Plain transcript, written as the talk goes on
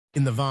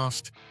In the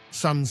vast,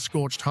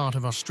 sun-scorched heart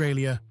of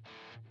Australia,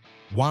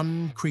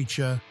 one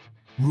creature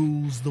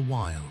rules the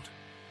wild.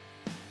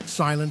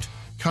 Silent,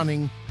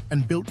 cunning,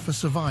 and built for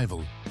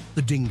survival,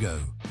 the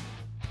dingo.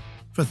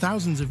 For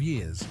thousands of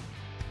years,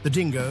 the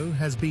dingo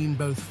has been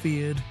both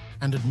feared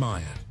and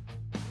admired.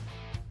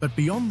 But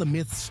beyond the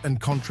myths and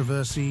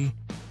controversy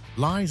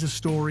lies a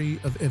story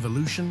of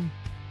evolution,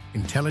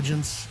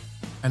 intelligence,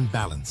 and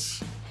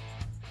balance.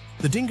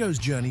 The dingo's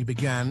journey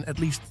began at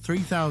least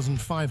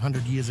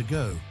 3,500 years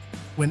ago,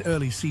 when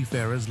early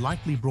seafarers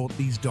likely brought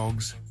these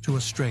dogs to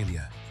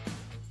Australia.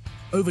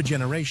 Over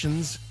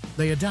generations,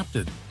 they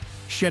adapted,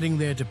 shedding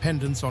their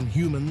dependence on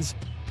humans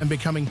and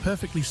becoming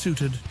perfectly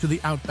suited to the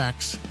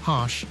Outback's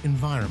harsh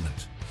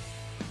environment.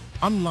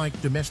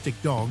 Unlike domestic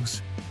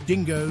dogs,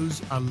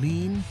 dingoes are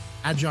lean,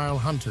 agile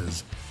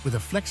hunters with a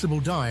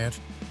flexible diet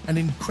and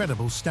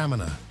incredible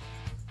stamina.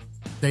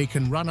 They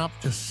can run up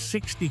to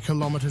 60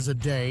 kilometers a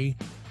day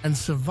and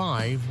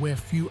survive where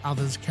few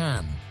others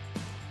can.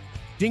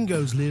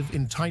 Dingoes live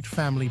in tight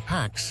family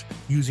packs,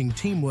 using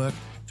teamwork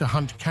to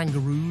hunt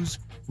kangaroos,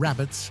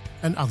 rabbits,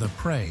 and other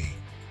prey.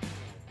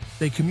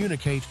 They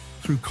communicate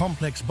through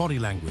complex body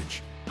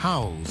language,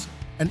 howls,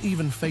 and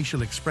even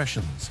facial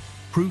expressions,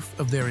 proof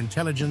of their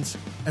intelligence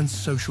and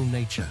social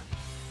nature.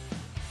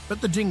 But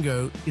the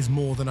dingo is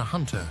more than a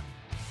hunter.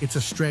 It's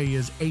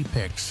Australia's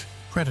apex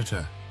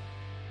predator.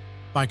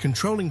 By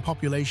controlling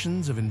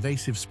populations of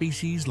invasive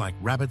species like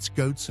rabbits,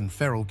 goats, and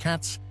feral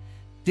cats,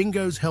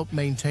 dingoes help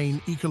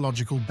maintain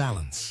ecological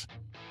balance.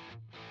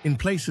 In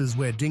places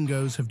where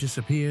dingoes have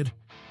disappeared,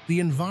 the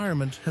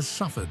environment has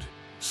suffered,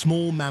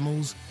 small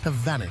mammals have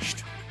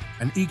vanished,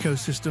 and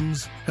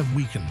ecosystems have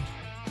weakened.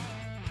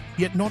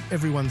 Yet not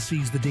everyone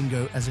sees the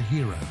dingo as a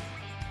hero.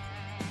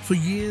 For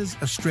years,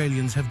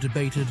 Australians have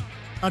debated,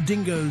 are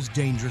dingoes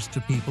dangerous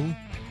to people?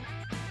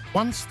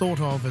 Once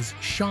thought of as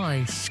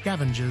shy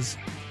scavengers,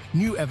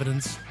 new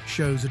evidence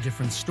shows a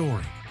different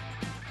story.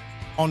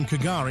 On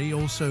K'gari,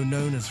 also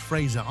known as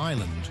Fraser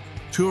Island,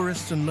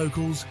 tourists and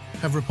locals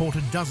have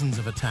reported dozens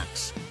of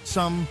attacks,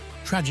 some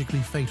tragically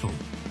fatal.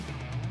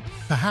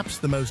 Perhaps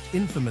the most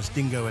infamous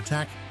dingo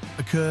attack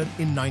occurred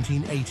in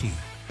 1980.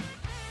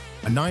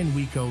 A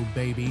 9-week-old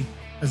baby,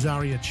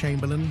 Azaria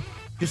Chamberlain,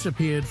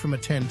 disappeared from a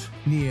tent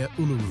near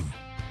Uluru.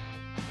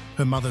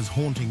 Her mother's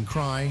haunting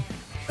cry,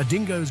 "A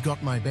dingo's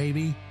got my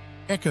baby,"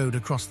 echoed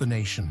across the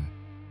nation.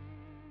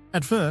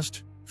 At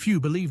first, few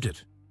believed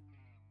it.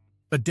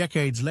 But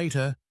decades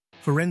later,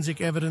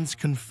 forensic evidence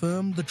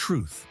confirmed the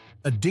truth.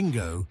 A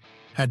dingo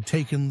had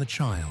taken the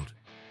child.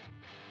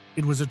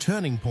 It was a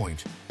turning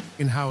point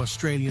in how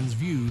Australians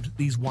viewed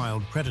these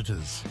wild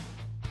predators.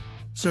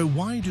 So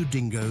why do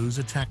dingoes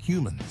attack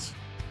humans?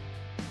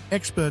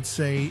 Experts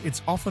say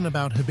it's often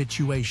about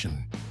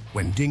habituation,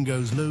 when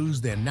dingoes lose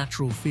their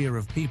natural fear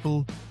of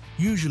people,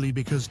 usually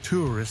because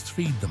tourists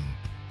feed them.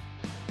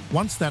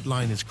 Once that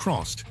line is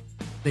crossed,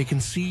 they can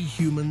see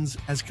humans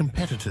as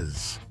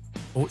competitors,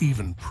 or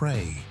even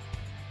prey.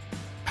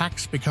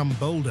 Packs become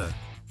bolder,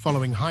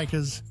 following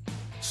hikers,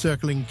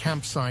 circling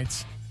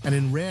campsites, and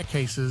in rare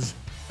cases,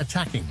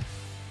 attacking.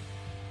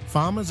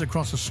 Farmers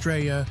across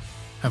Australia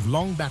have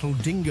long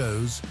battled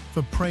dingoes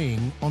for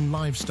preying on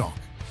livestock.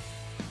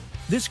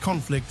 This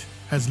conflict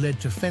has led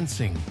to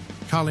fencing,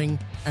 culling,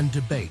 and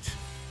debate,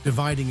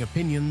 dividing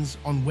opinions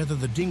on whether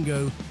the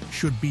dingo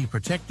should be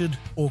protected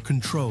or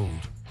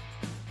controlled.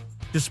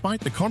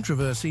 Despite the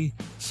controversy,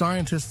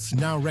 scientists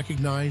now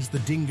recognize the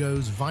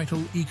dingo's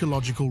vital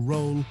ecological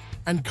role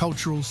and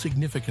cultural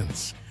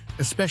significance,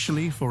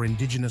 especially for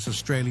Indigenous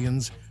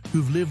Australians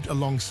who've lived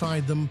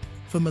alongside them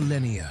for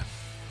millennia.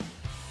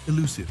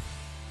 Elusive.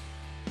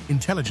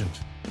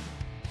 Intelligent.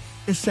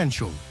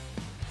 Essential.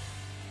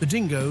 The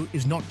dingo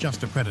is not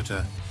just a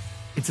predator,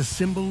 it's a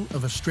symbol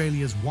of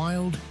Australia's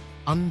wild,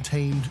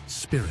 untamed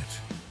spirit.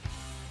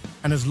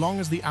 And as long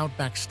as the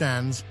Outback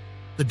stands,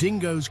 the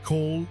dingo's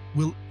call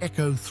will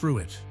echo through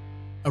it,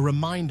 a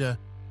reminder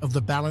of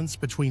the balance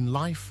between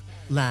life,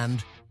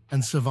 land,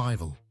 and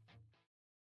survival.